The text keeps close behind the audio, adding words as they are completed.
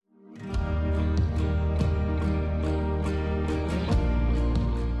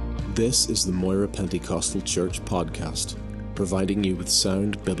This is the Moira Pentecostal Church podcast, providing you with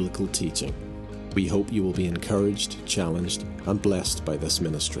sound biblical teaching. We hope you will be encouraged, challenged, and blessed by this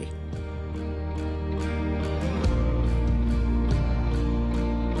ministry.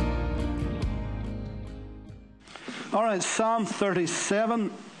 All right, Psalm 37,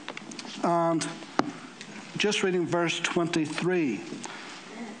 and just reading verse 23.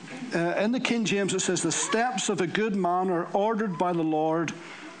 In the King James it says, "The steps of a good man are ordered by the Lord,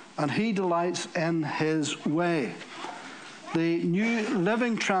 and he delights in his way." The New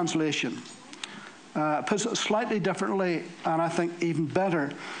Living Translation puts it slightly differently, and I think even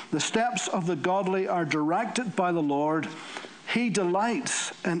better. "The steps of the godly are directed by the Lord. He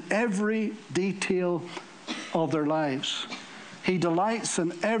delights in every detail of their lives." He delights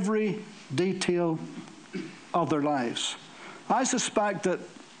in every detail of their lives. I suspect that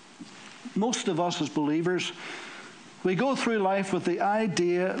most of us as believers, we go through life with the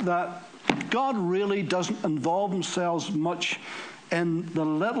idea that God really doesn't involve himself much in the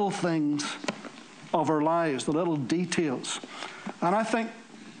little things of our lives, the little details. And I think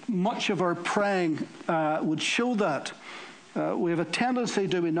much of our praying would show that. We have a tendency,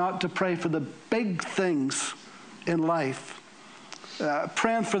 do we not, to pray for the big things in life,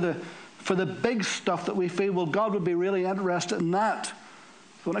 praying for the big stuff that we feel, well, God would be really interested in that.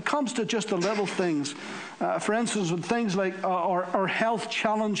 When it comes to just the little things, for instance, with things like our health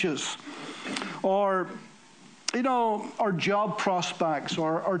challenges, or our job prospects,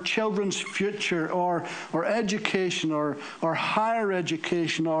 or our children's future, or our education, or higher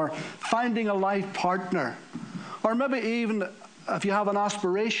education, or finding a life partner, or maybe even if you have an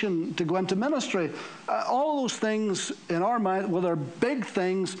aspiration to go into ministry, all those things in our mind, well, they're big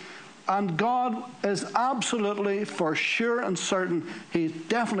things, and God is absolutely, for sure and certain, he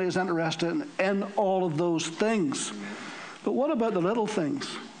definitely is interested in all of those things. But what about the little things?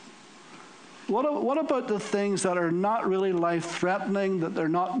 What about the things that are not really life-threatening, that they're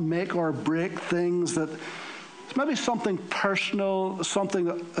not make or break things, that it's maybe something personal, something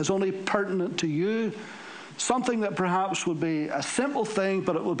that is only pertinent to you, something that perhaps would be a simple thing,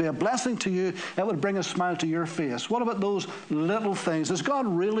 but it would be a blessing to you. It would bring a smile to your face. What about those little things? Is God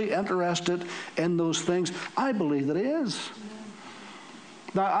really interested in those things? I believe that he is.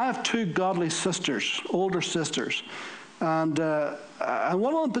 Now, I have two godly sisters, older sisters. And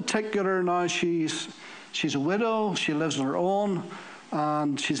one of them in particular now, she's a widow. She lives on her own.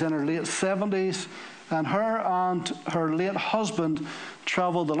 And she's in her late 70s. And her and her late husband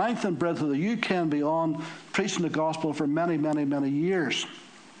traveled the length and breadth of the UK and beyond, preaching the gospel for many, many, many years.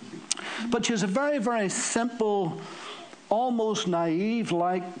 But she has a very, very simple, almost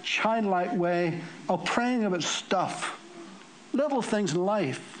naive-like, childlike way of praying about stuff, little things in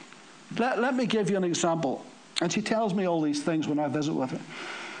life. Let me give you an example. And she tells me all these things when I visit with her.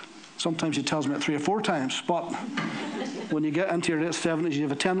 Sometimes she tells me it 3 or 4 times, but when you get into your late 70s, you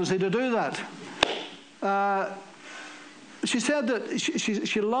have a tendency to do that. She said that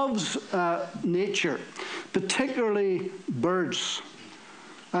she loves nature, particularly birds.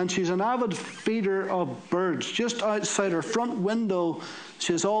 And she's an avid feeder of birds. Just outside her front window,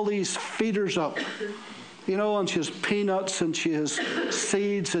 she has all these feeders up. And she has peanuts, and she has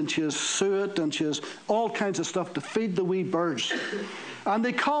seeds, and she has suet, and she has all kinds of stuff to feed the wee birds. And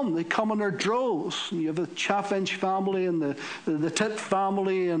they come in their droves. And you have the chaffinch family and the tit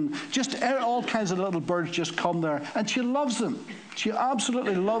family, and just all kinds of little birds just come there. And she loves them. She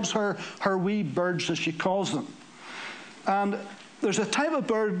absolutely loves her wee birds, as she calls them. And there's a type of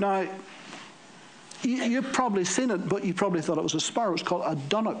bird now, you've probably seen it, but you probably thought it was a sparrow. It's called a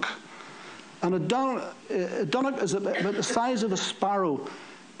dunnock. And a dunnock is about the size of a sparrow.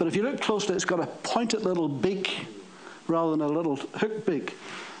 But if you look closely, it's got a pointed little beak rather than a little hook beak.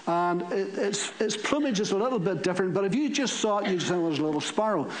 And its plumage is a little bit different, but if you just saw it, you'd just think it was a little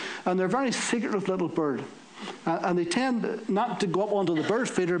sparrow. And they're a very secretive little bird. And they tend not to go up onto the bird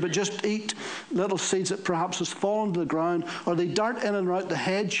feeder, but just eat little seeds that perhaps has fallen to the ground, or they dart in and out the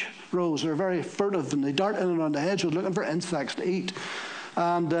hedge rows. They're very furtive, and they dart in and around the hedge rows looking for insects to eat.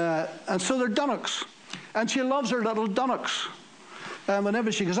 And so they're dunnocks. And she loves her little dunnocks. And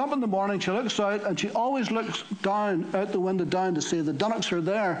whenever she goes up in the morning, she looks out, and she always looks down, out the window down, to see the dunnocks are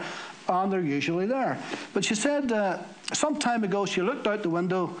there, and they're usually there. But she said some time ago she looked out the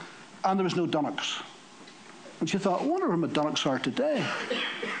window, and there was no dunnocks. And she thought, I wonder where my dunnocks are today.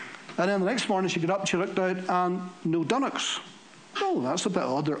 And then the next morning she got up, and she looked out, and no dunnocks. Oh, that's a bit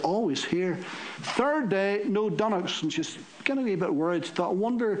odd. They're always here. Third day, no dunnocks. And she's getting a bit worried. She thought, I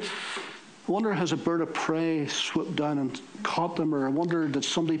wonder I wonder, has a bird of prey swooped down and caught them? Or I wonder, did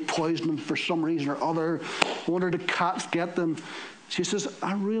somebody poison them for some reason or other? I wonder, did cats get them? She says,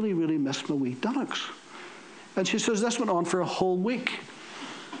 I really, really miss my wee dunnocks. And she says, this went on for a whole week.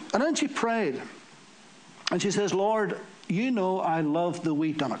 And then she prayed. And she says, Lord, you know I love the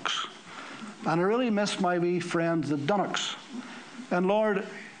wee dunnocks. And I really miss my wee friend, the dunnocks. And Lord,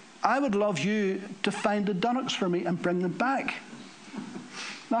 I would love you to find the dunnocks for me and bring them back.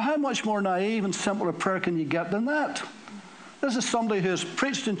 Now, how much more naive and simple a prayer can you get than that? This is somebody who has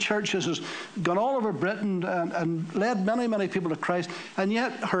preached in churches, has gone all over Britain and led many, many people to Christ, and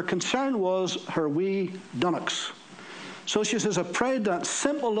yet her concern was her wee dunnocks. So she says, I prayed that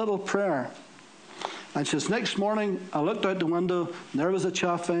simple little prayer. And she says, next morning, I looked out the window, and there was a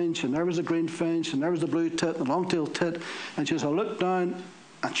chaffinch, and there was a greenfinch, and there was the blue tit, and the long-tailed tit. And she says, I looked down,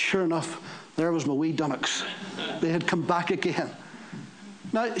 and sure enough, there was my wee dunnocks. They had come back again.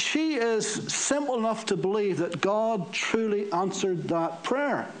 Now, she is simple enough to believe that God truly answered that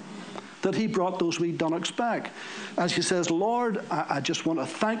prayer, that he brought those wee dunnocks back. And she says, Lord, I just want to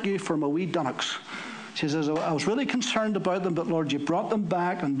thank you for my wee dunnocks. She says, I was really concerned about them, but Lord, you brought them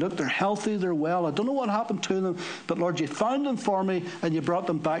back, and look, they're healthy, they're well. I don't know what happened to them, but Lord, you found them for me, and you brought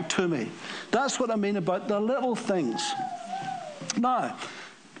them back to me. That's what I mean about the little things. Now,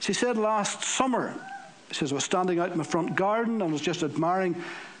 she said last summer, she says, I was standing out in my front garden, and I was just admiring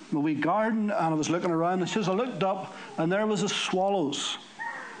my wee garden, and I was looking around, and she says, I looked up, and there was the swallows.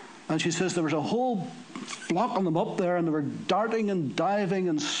 And she says there was a whole flock of them up there, and they were darting and diving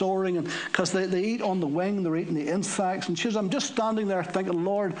and soaring, and because they eat on the wing, they're eating the insects. And she says, I'm just standing there thinking,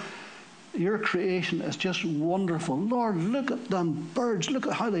 Lord, your creation is just wonderful. Lord, look at them birds. Look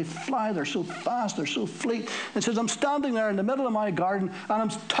at how they fly. They're so fast. They're so fleet. And she says, I'm standing there in the middle of my garden, and I'm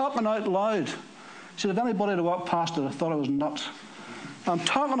talking out loud. She said, if anybody had walked past it, I thought I was nuts. I'm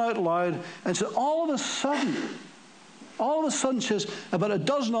talking out loud, and she said, all of a sudden, she says, about a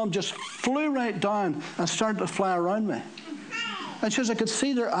dozen of them just flew right down and started to fly around me. And she says, I could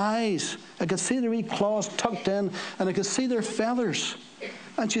see their eyes. I could see their wee claws tucked in, and I could see their feathers.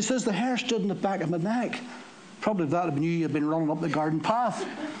 And she says, the hair stood in the back of my neck. Probably that would have been you had been running up the garden path.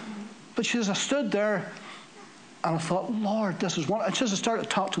 But she says, I stood there, and I thought, Lord, this is one. And she says, I started to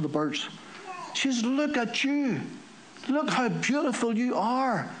talk to the birds. She says, look at you. Look how beautiful you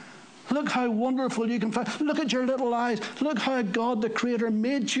are. Look how wonderful you can find. Look at your little eyes. Look how God the Creator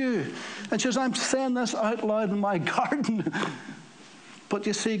made you. And she says, I'm saying this out loud in my garden. But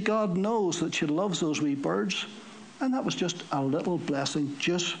you see, God knows that she loves those wee birds. And that was just a little blessing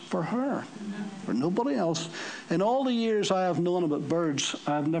just for her, for nobody else. In all the years I have known about birds,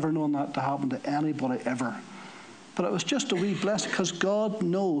 I've never known that to happen to anybody ever. But it was just a wee blessing because God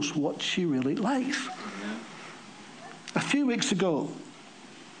knows what she really likes. A few weeks ago,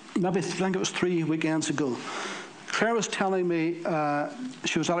 maybe I think it was 3 weekends ago, Claire was telling me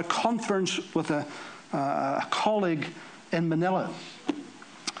she was at a conference with a colleague in Manila.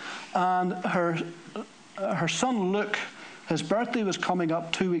 And her son Luke, his birthday was coming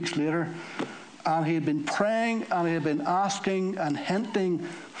up 2 weeks later, and he had been praying and he had been asking and hinting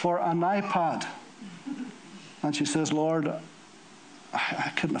for an iPad. And she says, Lord,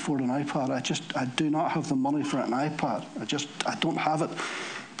 I couldn't afford an iPad. I do not have the money for an iPad. I don't have it.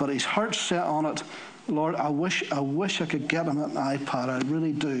 But his heart's set on it. Lord, I wish I could get him an iPad. I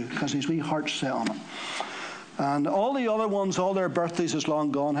really do, because his wee heart's set on it. And all the other ones, all their birthdays is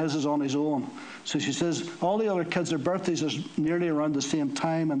long gone. His is on his own. So she says, all the other kids, their birthdays is nearly around the same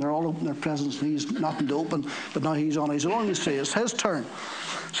time, and they're all opening their presents, and he's nothing to open. But now he's on his own, you see. It's his turn.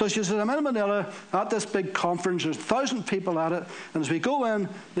 So she says, I'm in Manila at this big conference. There's 1,000 people at it. And as we go in,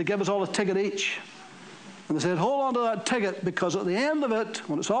 they give us all a ticket each. And they said, hold on to that ticket, because at the end of it,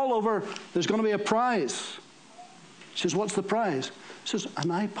 when it's all over, there's going to be a prize. She says, what's the prize? She says, an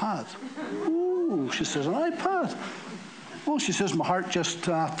iPad. Ooh, she says, an iPad. Oh, she says, my heart just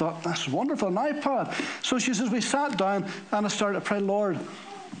thought, that's wonderful, an iPad. So she says, we sat down, and I started to pray, Lord,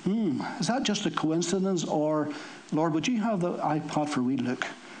 is that just a coincidence? Or, Lord, would you have the iPad for wee Luke?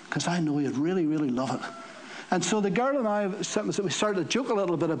 Because I know he'd really, really love it. And so the girl and I, we started to joke a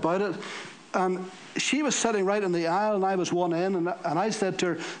little bit about it. And she was sitting right in the aisle, and I was one end, and I said to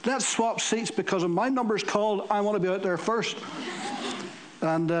her, let's swap seats, because when my number's called, I want to be out there first.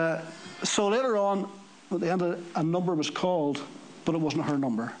 And so later on, at the end of it, a number was called, but it wasn't her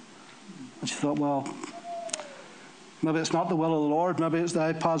number. And she thought, well, maybe it's not the will of the Lord, maybe it's the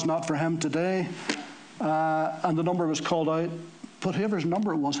iPad's not for him today. And the number was called out, but whoever's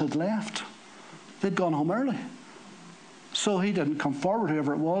number it was had left. They'd gone home early. So he didn't come forward,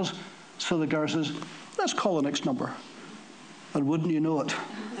 whoever it was. So the girl says, let's call the next number. And wouldn't you know it,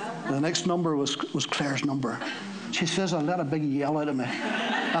 The next number was Claire's number. She says, I let a big yell out of me.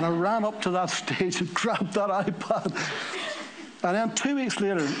 And I ran up to that stage and grabbed that iPad. And then 2 weeks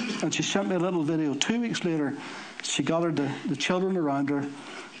later, and she sent me a little video, 2 weeks later, she gathered the children around her,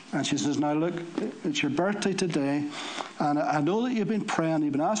 and she says, now look, it's your birthday today, and I know that you've been praying,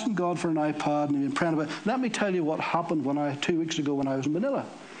 you've been asking God for an iPad, and you've been praying about it. Let me tell you what happened 2 weeks ago when I was in Manila.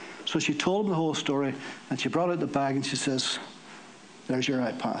 So she told him the whole story, and she brought out the bag, and she says, there's your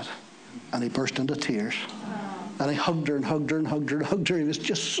iPad. And he burst into tears. And he hugged her and hugged her and hugged her and hugged her. He was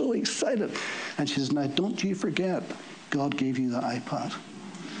just so excited. And she says, now don't you forget, God gave you the iPad.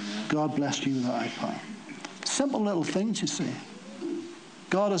 God blessed you with the iPad. Simple little things, you see.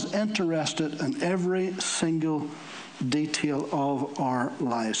 God is interested in every single detail of our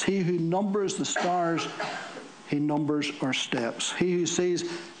lives. He who numbers the stars, he numbers our steps. He who sees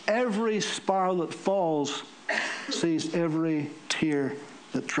every sparrow that falls, sees every tear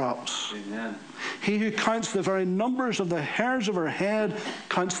that drops. Amen. He who counts the very numbers of the hairs of her head,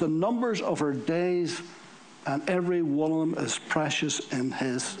 counts the numbers of her days, and every one of them is precious in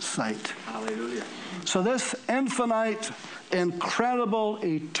his sight. Hallelujah. So this infinite, incredible,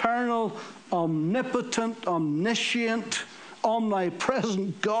 eternal, omnipotent, omniscient,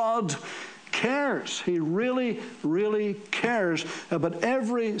 omnipresent God cares. He really, really cares about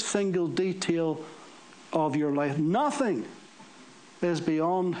every single detail of your life. Nothing is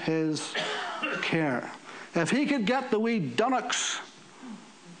beyond his care. If he could get the wee dunnocks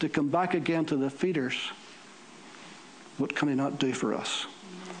to come back again to the feeders, what can he not do for us?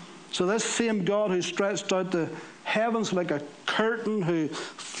 So this same God who stretched out the heavens like a curtain, who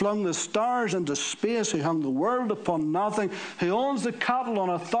flung the stars into space, who hung the world upon nothing, who owns the cattle on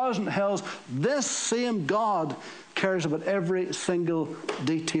 1,000 hills, this same God cares about every single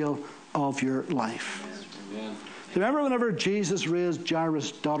detail of your life. Amen. Do you remember whenever Jesus raised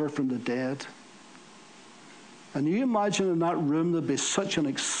Jairus' daughter from the dead? And you imagine in that room there'd be such an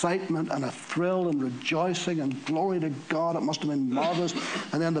excitement and a thrill and rejoicing and glory to God. It must have been marvelous.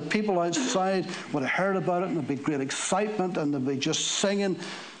 And then the people outside would have heard about it, and there'd be great excitement, and they'd be just singing.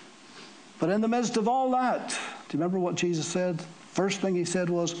 But in the midst of all that, do you remember what Jesus said? First thing he said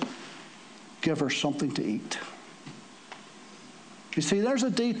was, give her something to eat. You see, there's a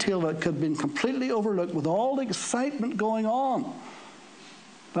detail that could have been completely overlooked with all the excitement going on.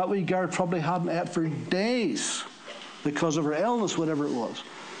 That wee girl probably hadn't ate for days because of her illness, whatever it was.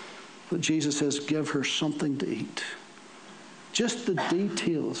 But Jesus says, give her something to eat. Just the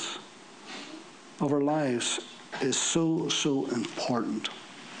details of our lives is so, so important.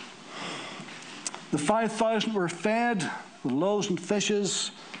 The 5,000 were fed with loaves and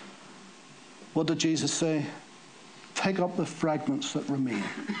fishes. What did Jesus say? Take up the fragments that remain.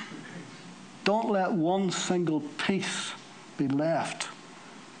 Don't let one single piece be left.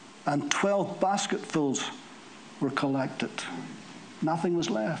 And 12 basketfuls were collected. Nothing was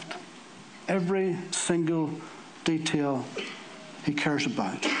left. Every single detail he cares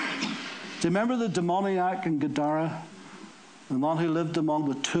about. Do you remember the demoniac in Gadara? The man who lived among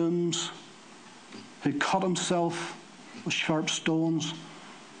the tombs, who cut himself with sharp stones,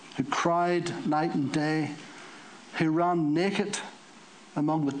 who cried night and day, who ran naked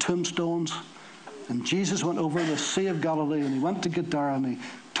among the tombstones. And Jesus went over the Sea of Galilee, and he went to Gadara, and he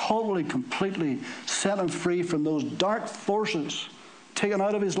totally, completely set him free from those dark forces taken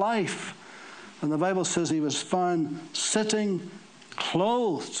out of his life. And the Bible says he was found sitting,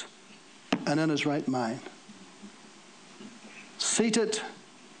 clothed, and in his right mind. Seated,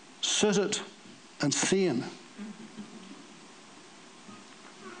 suited, and sane.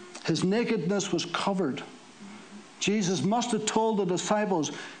 His nakedness was covered. Jesus must have told the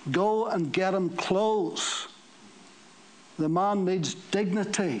disciples, go and get him clothes. The man needs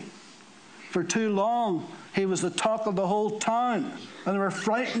dignity. For too long, he was the talk of the whole town, and they were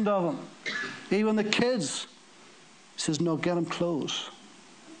frightened of him. Even the kids. He says, no, get him clothes.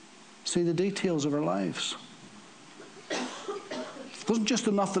 See the details of our lives. It wasn't just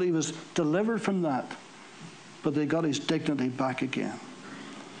enough that he was delivered from that, but they got his dignity back again.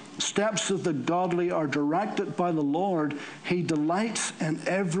 The steps of the godly are directed by the Lord. He delights in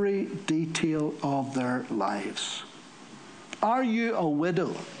every detail of their lives. Are you a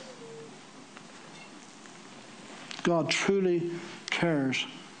widow? God truly cares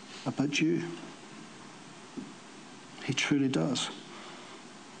about you. He truly does.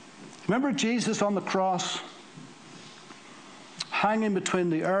 Remember Jesus on the cross, hanging between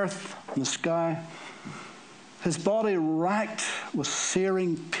the earth and the sky, his body racked with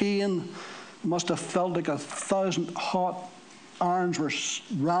searing pain. He must have felt like 1,000 hot irons were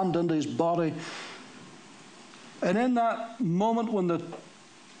rammed into his body. And in that moment when the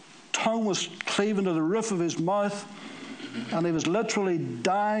tongue was cleaving to the roof of his mouth, and he was literally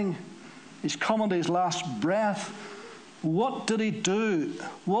dying. He's coming to his last breath. What did he do?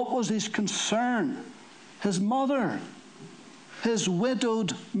 What was his concern? His mother, his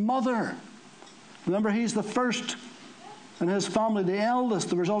widowed mother. Remember, he's the first in his family, the eldest.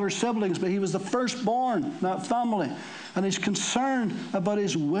 There was other siblings, but he was the firstborn in that family. And he's concerned about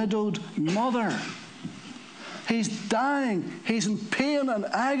his widowed mother. He's dying. He's in pain and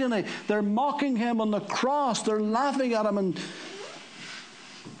agony. They're mocking him on the cross. They're laughing at him.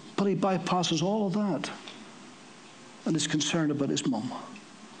 But he bypasses all of that. And is concerned about his mum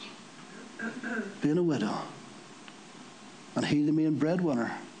being a widow. And he, the main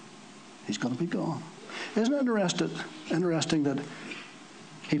breadwinner, he's going to be gone. Isn't it interesting that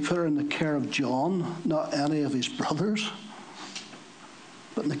he put her in the care of John, not any of his brothers,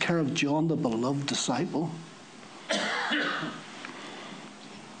 but in the care of John, the beloved disciple?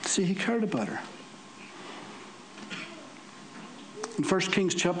 See, he cared about her. In 1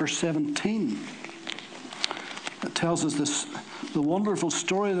 Kings chapter 17, it tells us the wonderful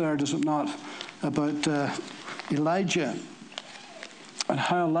story there, does it not, about Elijah and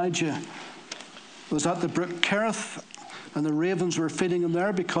how Elijah was at the brook Kerith, and the ravens were feeding him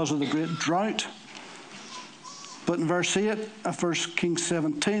there because of the great drought. But in verse 8 of 1 Kings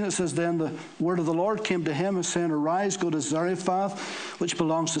 17, it says, Then the word of the Lord came to him, saying, Arise, go to Zarephath, which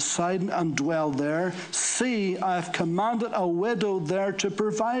belongs to Sidon, and dwell there. See, I have commanded a widow there to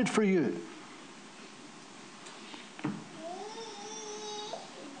provide for you.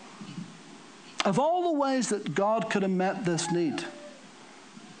 Of all the ways that God could have met this need,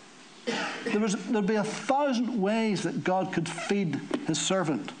 there'd be 1,000 ways that God could feed his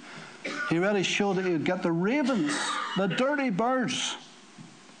servant. He already showed that he would get the ravens, the dirty birds,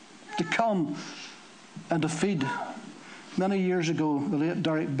 to come and to feed. Many years ago, the late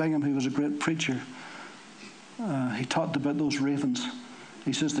Derek Bingham, who was a great preacher, he talked about those ravens.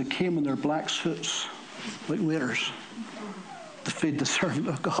 He says they came in their black suits, like waiters, to feed the servant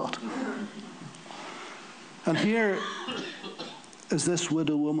of God. And here is this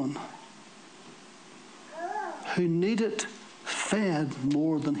widow woman who needed fed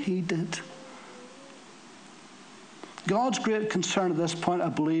more than he did. God's great concern at this point, I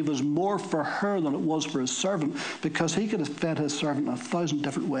believe, was more for her than it was for his servant, because he could have fed his servant in 1,000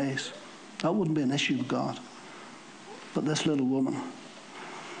 different ways. That wouldn't be an issue with God. But this little woman.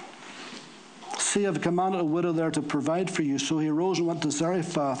 See, I've commanded a widow there to provide for you. So he arose and went to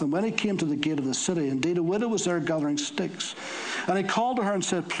Zarephath. And when he came to the gate of the city, indeed a widow was there gathering sticks. And he called to her and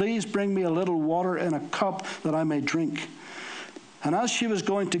said, Please bring me a little water in a cup that I may drink. And as she was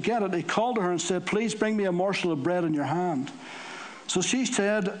going to get it, he called to her and said, Please bring me a morsel of bread in your hand. So she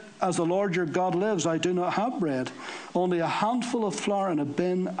said, As the Lord your God lives, I do not have bread, only a handful of flour in a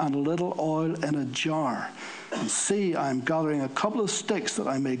bin and a little oil in a jar. And see, I am gathering a couple of sticks that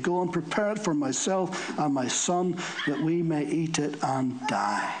I may go and prepare it for myself and my son, that we may eat it and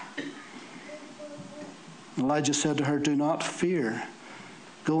die. Elijah said to her, Do not fear.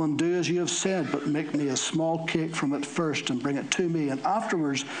 Go and do as you have said, but make me a small cake from it first and bring it to me, and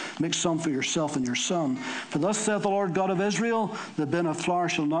afterwards make some for yourself and your son. For thus saith the Lord God of Israel, the bin of flour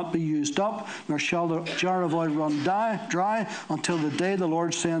shall not be used up, nor shall the jar of oil run dry until the day the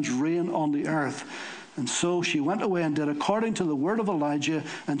Lord sends rain on the earth. And so she went away and did according to the word of Elijah,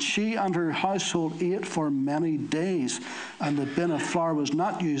 and she and her household ate for many days. And the bin of flour was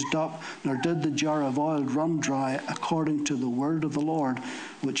not used up, nor did the jar of oil run dry, according to the word of the Lord,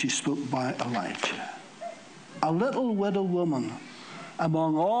 which he spoke by Elijah. A little widow woman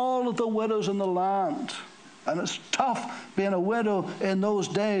among all of the widows in the land. And it's tough being a widow in those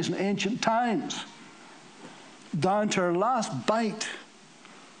days, in ancient times. Down to her last bite.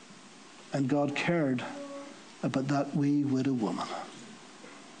 And God cared about that wee widow woman.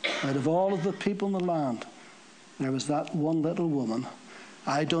 Out of all of the people in the land, there was that one little woman.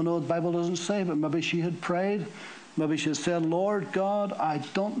 I don't know, the Bible doesn't say, but maybe she had prayed. Maybe she had said, Lord God, I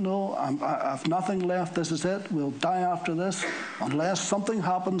don't know. I have nothing left. This is it. We'll die after this. Unless something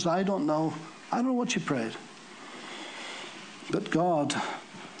happens, I don't know. I don't know what she prayed. But God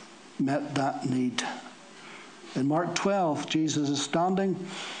met that need. In Mark 12, Jesus is standing.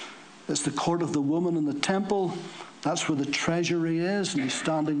 It's the court of the woman in the temple. That's where the treasury is, and he's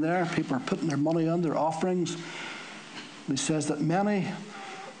standing there. People are putting their money on, their offerings. And he says that many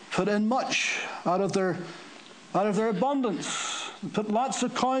put in much out of their abundance. They put lots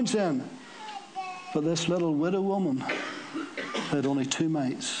of coins in. But this little widow woman had only 2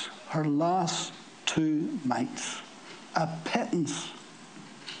 mites. Her last 2 mites. A pittance.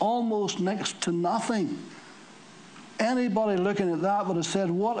 Almost next to nothing. Anybody looking at that would have said,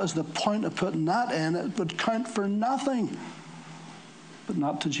 what is the point of putting that in? It would count for nothing. But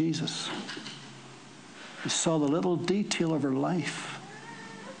not to Jesus. He saw the little detail of her life.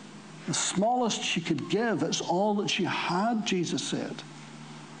 The smallest she could give, it's all that she had, Jesus said.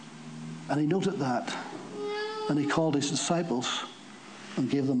 And he noted that. And he called his disciples and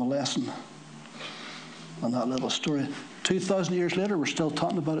gave them a lesson on that little story. 2,000 years later, we're still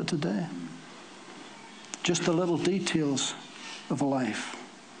talking about it today. Just the little details of a life.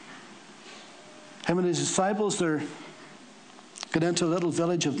 Him and his disciples, they're going into a little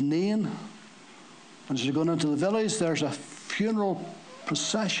village of Nain. And as you're going into the village, there's a funeral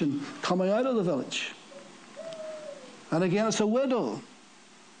procession coming out of the village. And again, it's a widow.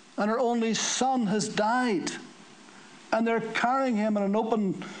 And her only son has died. And they're carrying him in an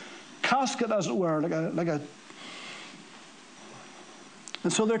open casket, as it were,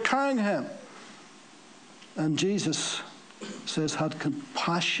 and so they're carrying him. And Jesus says, had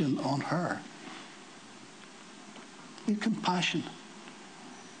compassion on her. He had compassion.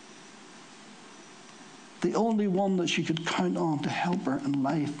 The only one that she could count on to help her in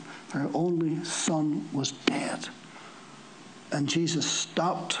life, her only son was dead. And Jesus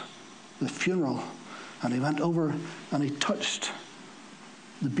stopped the funeral, and he went over and he touched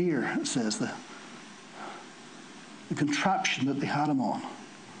the bier, it says, the contraption that they had him on.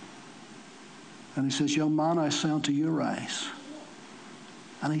 And he says, young man, I say unto you, rise.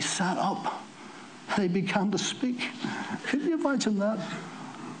 And he sat up and he began to speak. Could you imagine that?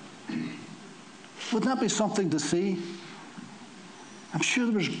 Wouldn't that be something to see? I'm sure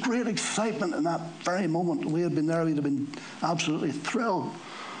there was great excitement in that very moment. We had been there, we'd have been absolutely thrilled.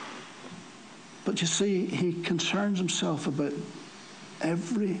 But you see, he concerns himself about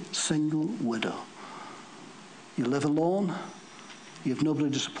every single widow. You live alone. You have nobody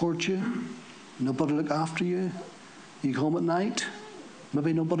to support you. Nobody to look after you. You go home at night.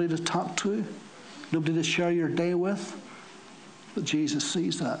 Maybe nobody to talk to. Nobody to share your day with. But Jesus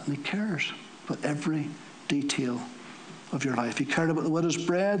sees that and he cares about every detail of your life. He cared about the widow's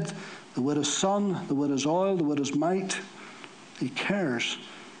bread, the widow's son, the widow's oil, the widow's mite. He cares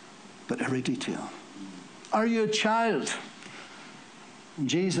about every detail. Are you a child? And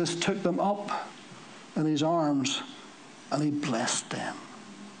Jesus took them up in his arms and he blessed them.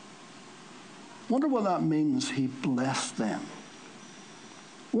 Wonder what that means, he blessed them.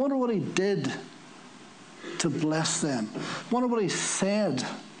 Wonder what he did to bless them. Wonder what he said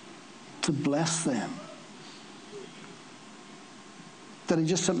to bless them. Did he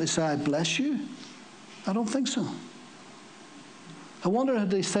just simply say, I bless you? I don't think so. I wonder,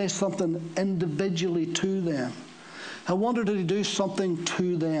 did he say something individually to them? I wonder, did he do something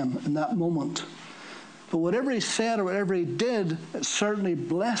to them in that moment? But whatever he said or whatever he did, it certainly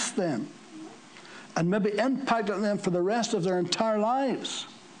blessed them and maybe impacted them for the rest of their entire lives.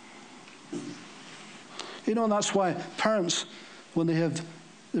 You know, and that's why parents, when they have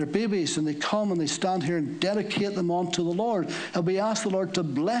their babies and they come and they stand here and dedicate them unto the Lord, and we ask the Lord to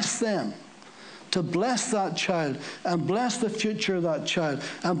bless them, to bless that child and bless the future of that child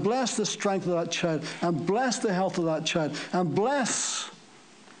and bless the strength of that child and bless the health of that child and bless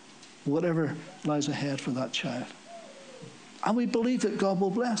whatever lies ahead for that child. And we believe that God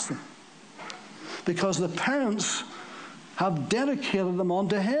will bless them because the parents have dedicated them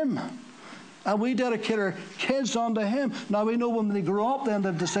unto him. And we dedicate our kids unto him. Now we know when they grow up then they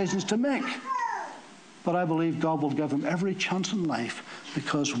have decisions to make. But I believe God will give them every chance in life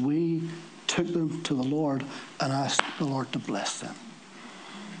because we took them to the Lord and asked the Lord to bless them.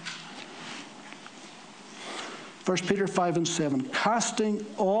 1 Peter 5:7, casting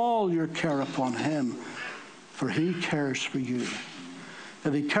all your care upon him, for he cares for you.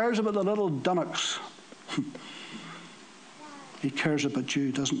 If he cares about the little dunnocks, he cares about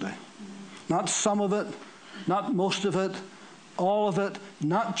you, doesn't he? Not some of it, not most of it, all of it,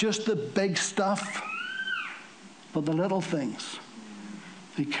 not just the big stuff, but the little things.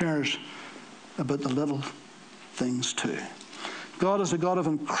 He cares about the little things too. God is a God of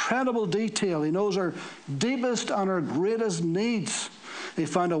incredible detail. He knows our deepest and our greatest needs. He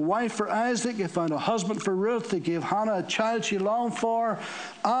found a wife for Isaac. He found a husband for Ruth. He gave Hannah a child she longed for.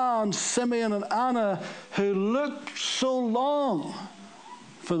 And Simeon and Anna, who looked so long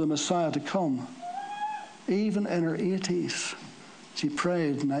for the Messiah to come. Even in her 80s, she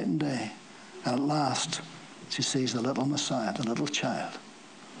prayed night and day. And at last, she sees the little Messiah, the little child.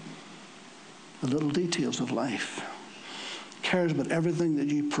 The little details of life. Cares about everything that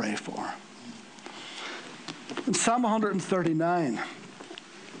you pray for. In Psalm 139,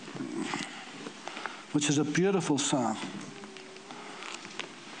 which is a beautiful psalm.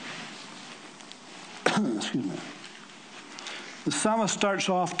 Excuse me. psalmist starts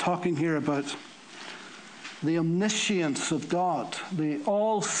off talking here about the omniscience of God, the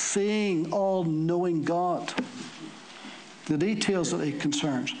all-seeing, all-knowing God, the details that he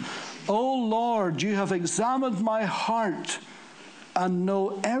concerns. O Lord, you have examined my heart and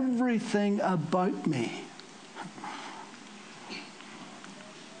know everything about me.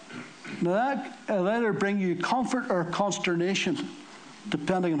 Now that will either bring you comfort or consternation,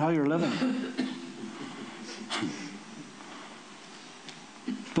 depending on how you're living.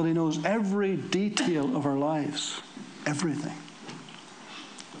 But he knows every detail of our lives, everything.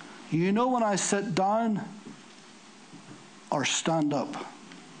 You know when I sit down or stand up.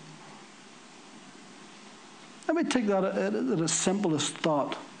 Let me take that at its simplest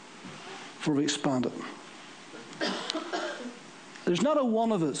thought before we expand it. There's not a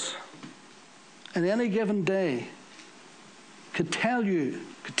one of us in any given day could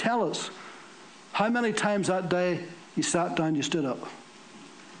tell us how many times that day you sat down, you stood up.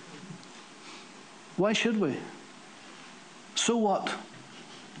 Why should we? So what?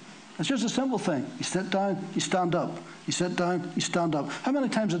 It's just a simple thing. You sit down, you stand up. You sit down, you stand up. How many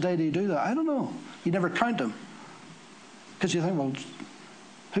times a day do you do that? I don't know. You never count them. Because you think, well,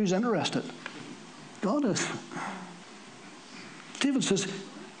 who's interested? God is. David says,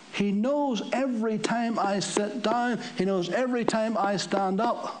 he knows every time I sit down. He knows every time I stand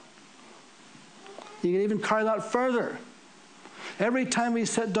up. You can even carry that further. Every time we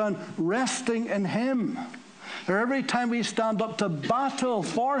sit down resting in him, or every time we stand up to battle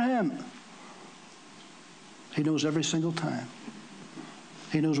for him, he knows every single time.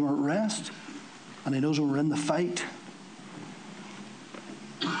 He knows when we're at rest, and he knows when we're in the fight.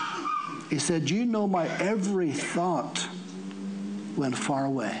 He said, you know my every thought when far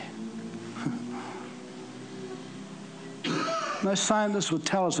away. Now, scientists would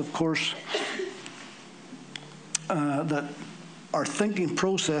tell us, of course, that our thinking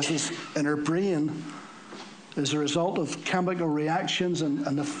processes in our brain is a result of chemical reactions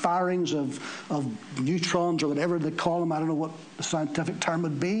and the firings of neutrons or whatever they call them. I don't know what the scientific term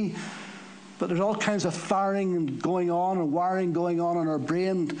would be. But there's all kinds of firing going on and wiring going on in our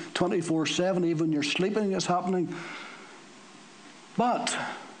brain 24/7. Even when you're sleeping, it's happening. But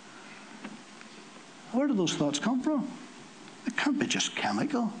where do those thoughts come from? It can't be just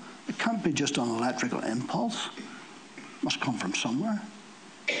chemical. It can't be just an electrical impulse. It must come from somewhere.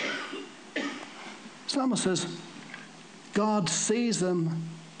 Psalmist says, God sees them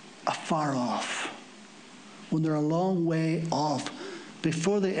afar off, when they're a long way off,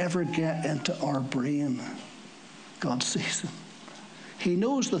 before they ever get into our brain. God sees them. He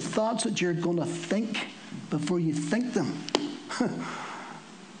knows the thoughts that you're going to think before you think them.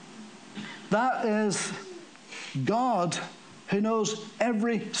 That is God who knows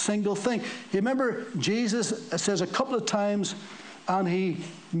every single thing. You remember Jesus, it says a couple of times, and he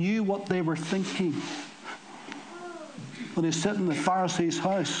knew what they were thinking. When he was sitting in the Pharisee's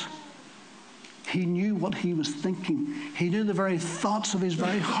house, he knew what he was thinking. He knew the very thoughts of his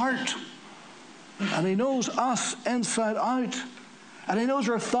very heart. And he knows us inside out. And he knows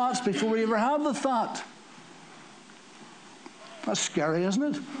our thoughts before we ever have the thought. That's scary,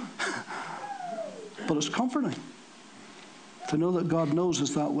 isn't it? But it's comforting to know that God knows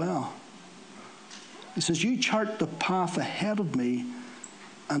us that well. He says, you chart the path ahead of me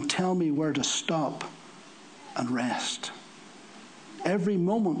and tell me where to stop and rest. Every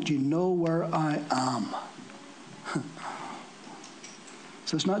moment you know where I am.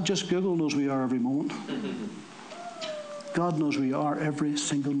 So it's not just Google knows we are every moment. God knows we are every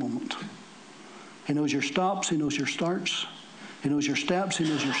single moment. He knows your stops. He knows your starts. He knows your steps. He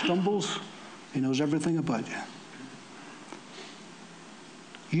knows your stumbles. He knows everything about you.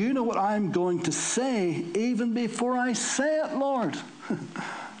 You know what I'm going to say even before I say it, Lord.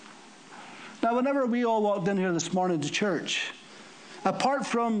 Now, whenever we all walked in here this morning to church, apart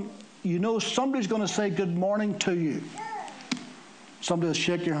from, you know, somebody's going to say good morning to you. Somebody will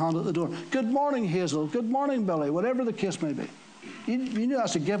shake your hand at the door. Good morning, Hazel. Good morning, Billy. Whatever the case may be. You knew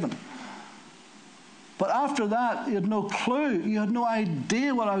that's a given. But after that, you had no clue. You had no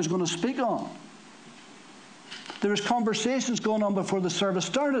idea what I was going to speak on. There was conversations going on before the service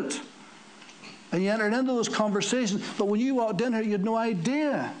started. And you entered into those conversations. But when you walked in here, you had no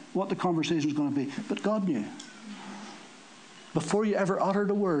idea what the conversation was going to be. But God knew. Before you ever uttered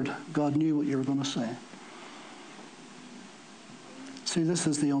a word, God knew what you were going to say. See, this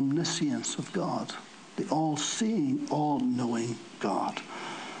is the omniscience of God. The all-seeing, all-knowing God.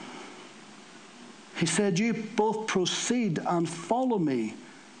 He said, you both proceed and follow me.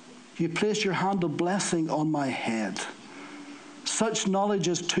 You place your hand of blessing on my head. Such knowledge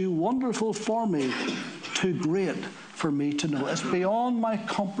is too wonderful for me, too great for me to know. It's beyond my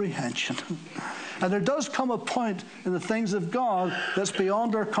comprehension. And there does come a point in the things of God that's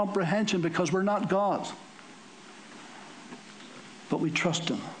beyond our comprehension because we're not God. But we trust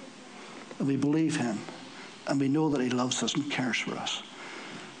him, and we believe him, and we know that he loves us and cares for us.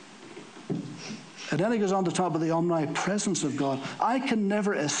 And then he goes on to talk about the omnipresence of God. I can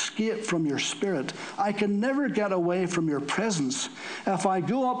never escape from your spirit. I can never get away from your presence. If I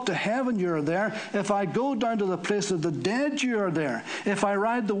go up to heaven, you are there. If I go down to the place of the dead, you are there. If I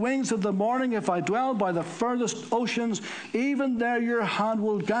ride the wings of the morning, if I dwell by the furthest oceans, even there your hand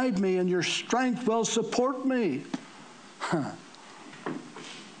will guide me and your strength will support me.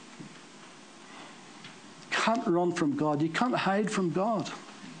 Can't run from God. You can't hide from God.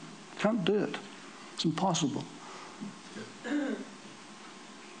 Can't do it. It's impossible.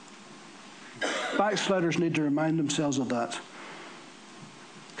 Backsliders need to remind themselves of that.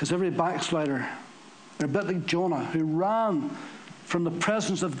 Because every backslider, they're a bit like Jonah, who ran from the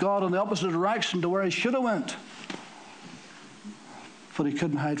presence of God in the opposite direction to where he should have went. But he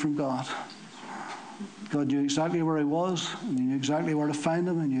couldn't hide from God. God knew exactly where he was, and he knew exactly where to find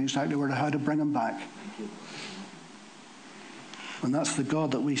him, and he knew exactly how to bring him back. And that's the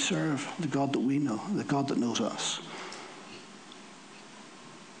God that we serve, the God that we know, the God that knows us.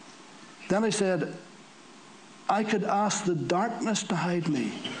 Then he said, I could ask the darkness to hide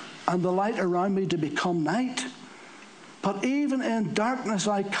me and the light around me to become night. But even in darkness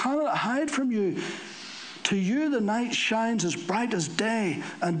I cannot hide from you. To you the night shines as bright as day,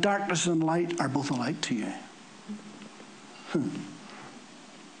 and darkness and light are both alike to you. You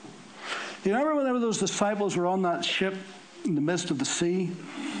remember whenever those disciples were on that ship in the midst of the sea,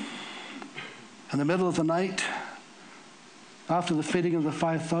 in the middle of the night, after the feeding of the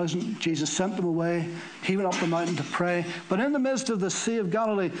 5,000, Jesus sent them away. He went up the mountain to pray. But in the midst of the Sea of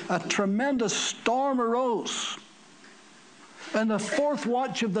Galilee, a tremendous storm arose. In the fourth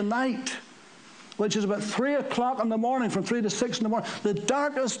watch of the night, which is about 3 o'clock in the morning, from 3 to 6 in the morning, the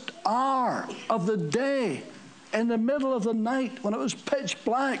darkest hour of the day, in the middle of the night, when it was pitch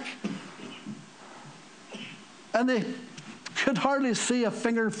black. And they could hardly see a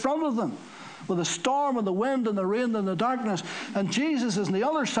finger in front of them, with the storm and the wind and the rain and the darkness. And Jesus is on the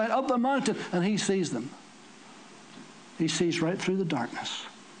other side up the mountain, and he sees them. He sees right through the darkness.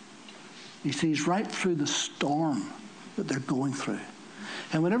 He sees right through the storm that they're going through.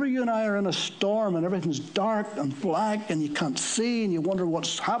 And whenever you and I are in a storm and everything's dark and black and you can't see and you wonder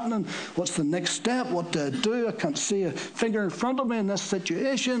what's happening, what's the next step, what do I do? I can't see a finger in front of me in this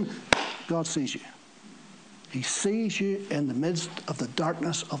situation. God sees you. He sees you in the midst of the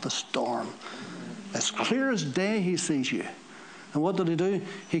darkness of the storm. As clear as day, he sees you. And what did he do?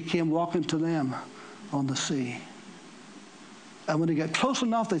 He came walking to them on the sea. And when he got close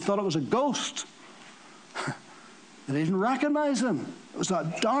enough, they thought it was a ghost. They didn't recognize him. It was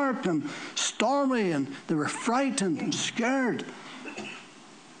that dark and stormy, and they were frightened and scared.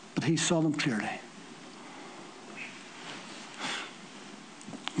 But he saw them clearly.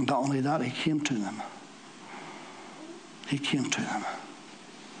 And not only that, he came to them. He came to them.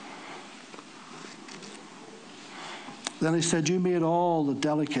 Then he said, you made all the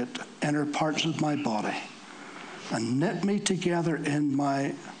delicate inner parts of my body and knit me together in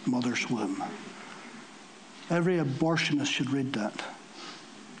my mother's womb. Every abortionist should read that.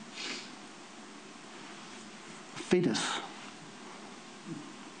 Fetus.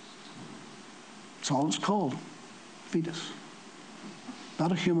 That's all it's called. Fetus.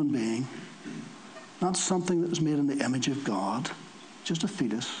 Not a human being. Not something that was made in the image of God. Just a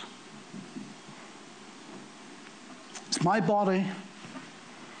fetus. It's my body.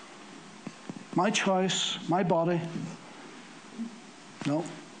 My choice. My body. No,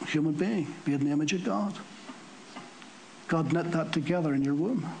 a human being made in the image of God. God knit that together in your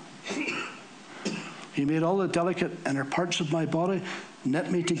womb. He made all the delicate inner parts of my body,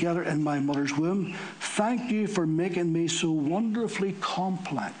 knit me together in my mother's womb. Thank you for making me so wonderfully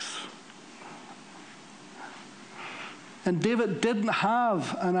complex. And David didn't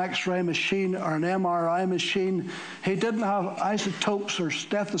have an X-ray machine or an MRI machine. He didn't have isotopes or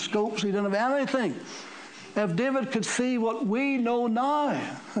stethoscopes. He didn't have anything. If David could see what we know now,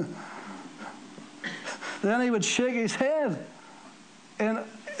 then he would shake his head. And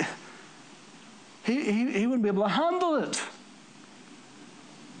he wouldn't be able to handle it.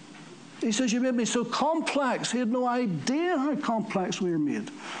 He says, you made me so complex. He had no idea how complex we were made.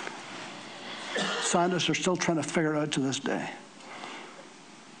 Scientists are still trying to figure it out to this day.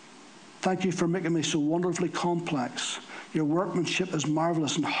 Thank you for making me so wonderfully complex. Your workmanship is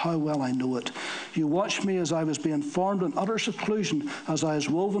marvelous, and how well I know it. You watched me as I was being formed in utter seclusion, as I was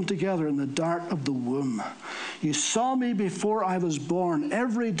woven together in the dark of the womb. You saw me before I was born.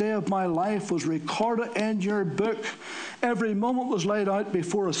 Every day of my life was recorded in your book. Every moment was laid out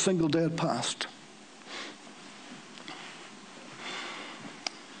before a single day had passed.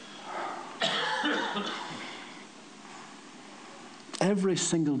 Every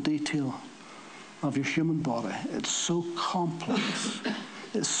single detail of your human body, it's so complex.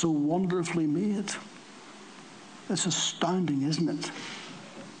 It's so wonderfully made. It's astounding, isn't it?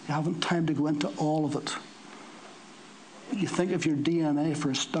 You haven't time to go into all of it. You think of your DNA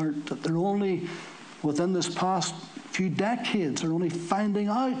for a start, that they're only, within this past few decades, they're only finding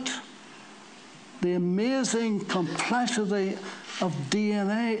out. The amazing complexity of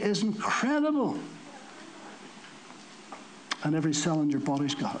DNA is incredible. And every cell in your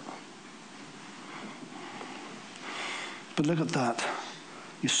body's got it. But look at that.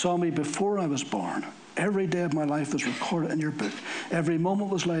 You saw me before I was born. Every day of my life was recorded in your book. Every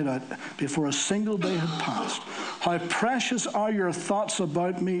moment was laid out before a single day had passed. How precious are your thoughts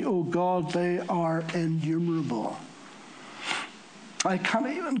about me, O God. They are innumerable. I can't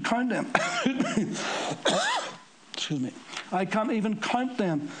even count them. Excuse me. I can't even count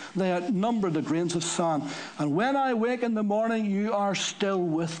them. They outnumber the grains of sand. And when I wake in the morning, you are still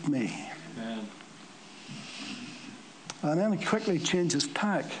with me. Amen. And then he quickly changes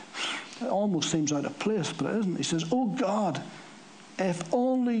tack. It almost seems out of place, but it isn't. He says, oh God, if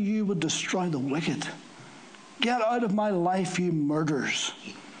only you would destroy the wicked. Get out of my life, you murderers.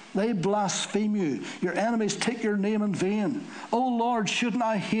 They blaspheme you. Your enemies take your name in vain. Oh Lord, shouldn't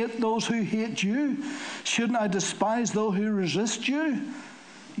I hate those who hate you? Shouldn't I despise those who resist you?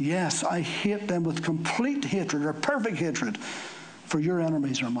 Yes, I hate them with complete hatred or perfect hatred, for your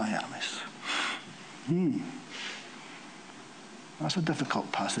enemies are my enemies. That's a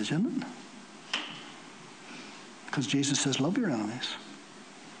difficult passage, isn't it? Because Jesus says, love your enemies.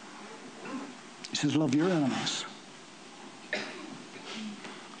 He says, love your enemies.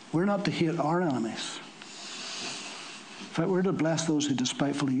 We're not to hate our enemies. In fact, we're to bless those who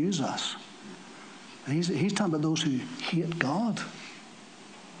despitefully use us. He's talking about those who hate God.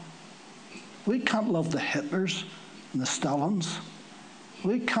 We can't love the Hitlers and the Stalins.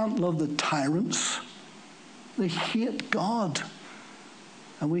 We can't love the tyrants. They hate God.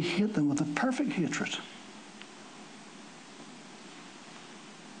 And we hate them with a perfect hatred.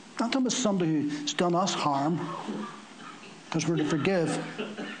 Not talking about somebody who's done us harm, because we're to forgive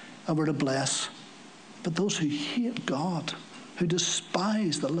and we're to bless. But those who hate God, who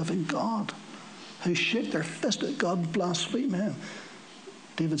despise the living God, who shake their fist at God and blaspheme him.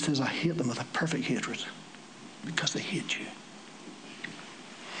 David says, I hate them with a perfect hatred because they hate you.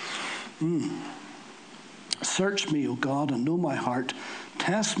 Search me, O God, and know my heart.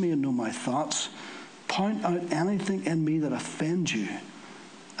 Test me and know my thoughts. Point out anything in me that offends you,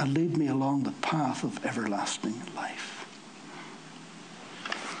 and lead me along the path of everlasting life.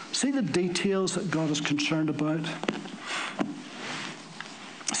 See the details that God is concerned about?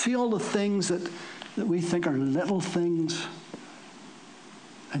 See all the things that we think are little things,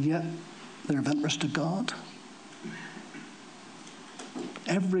 and yet they're of interest to God?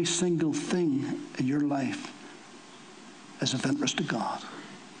 Every single thing in your life is of interest to God.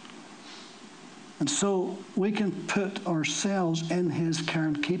 And so we can put ourselves in his care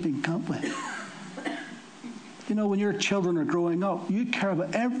and keeping, can't we? You know, when your children are growing up, you care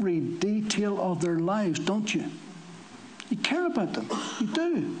about every detail of their lives, don't you? You care about them. You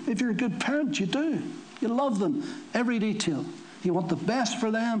do. If you're a good parent, you do. You love them, every detail. You want the best for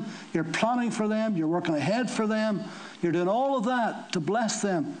them. You're planning for them. You're working ahead for them. You're doing all of that to bless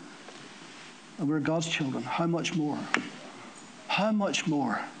them. And we're God's children. How much more? How much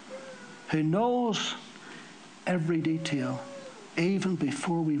more? Who knows every detail. Even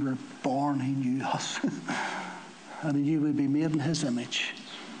before we were born, he knew us. And he knew we'd be made in his image.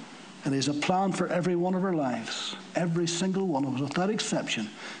 And he has a plan for every one of our lives. Every single one of us, without exception.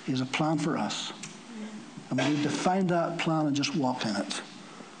 He has a plan for us. And we need to find that plan and just walk in it.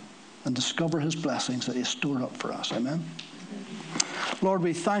 And discover his blessings that he has stored up for us. Amen? Lord,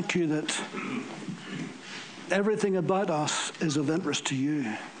 we thank you that everything about us is of interest to you.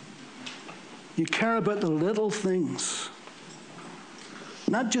 You care about the little things.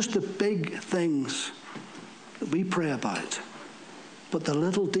 Not just the big things that we pray about, but the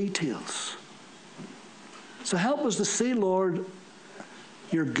little details. So help us to see, Lord,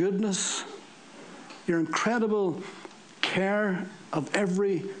 your goodness, your incredible care of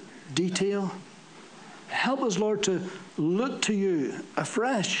every detail. Help us, Lord, to look to you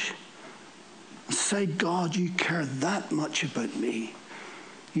afresh and say, God, you care that much about me.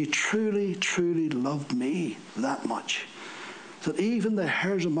 You truly, truly love me that much, that even the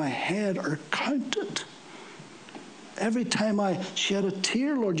hairs of my head are counted. Every time I shed a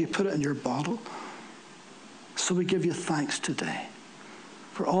tear, Lord, you put it in your bottle. So we give you thanks today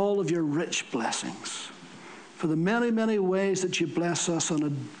for all of your rich blessings, for the many, many ways that you bless us on a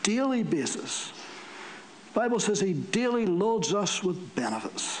daily basis. The Bible says he daily loads us with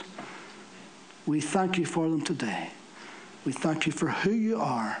benefits. We thank you for them today. We thank you for who you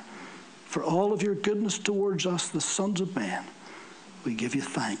are, for all of your goodness towards us, the sons of man. We give you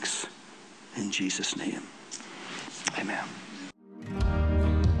thanks in Jesus' name. Amen.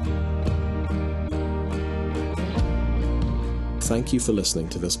 Thank you for listening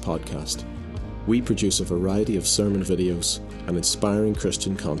to this podcast. We produce a variety of sermon videos and inspiring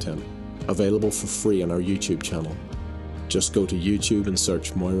Christian content available for free on our YouTube channel. Just go to YouTube and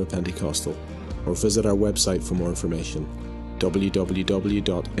search Moira Pentecostal, or visit our website for more information,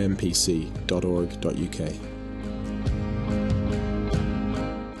 www.mpc.org.uk.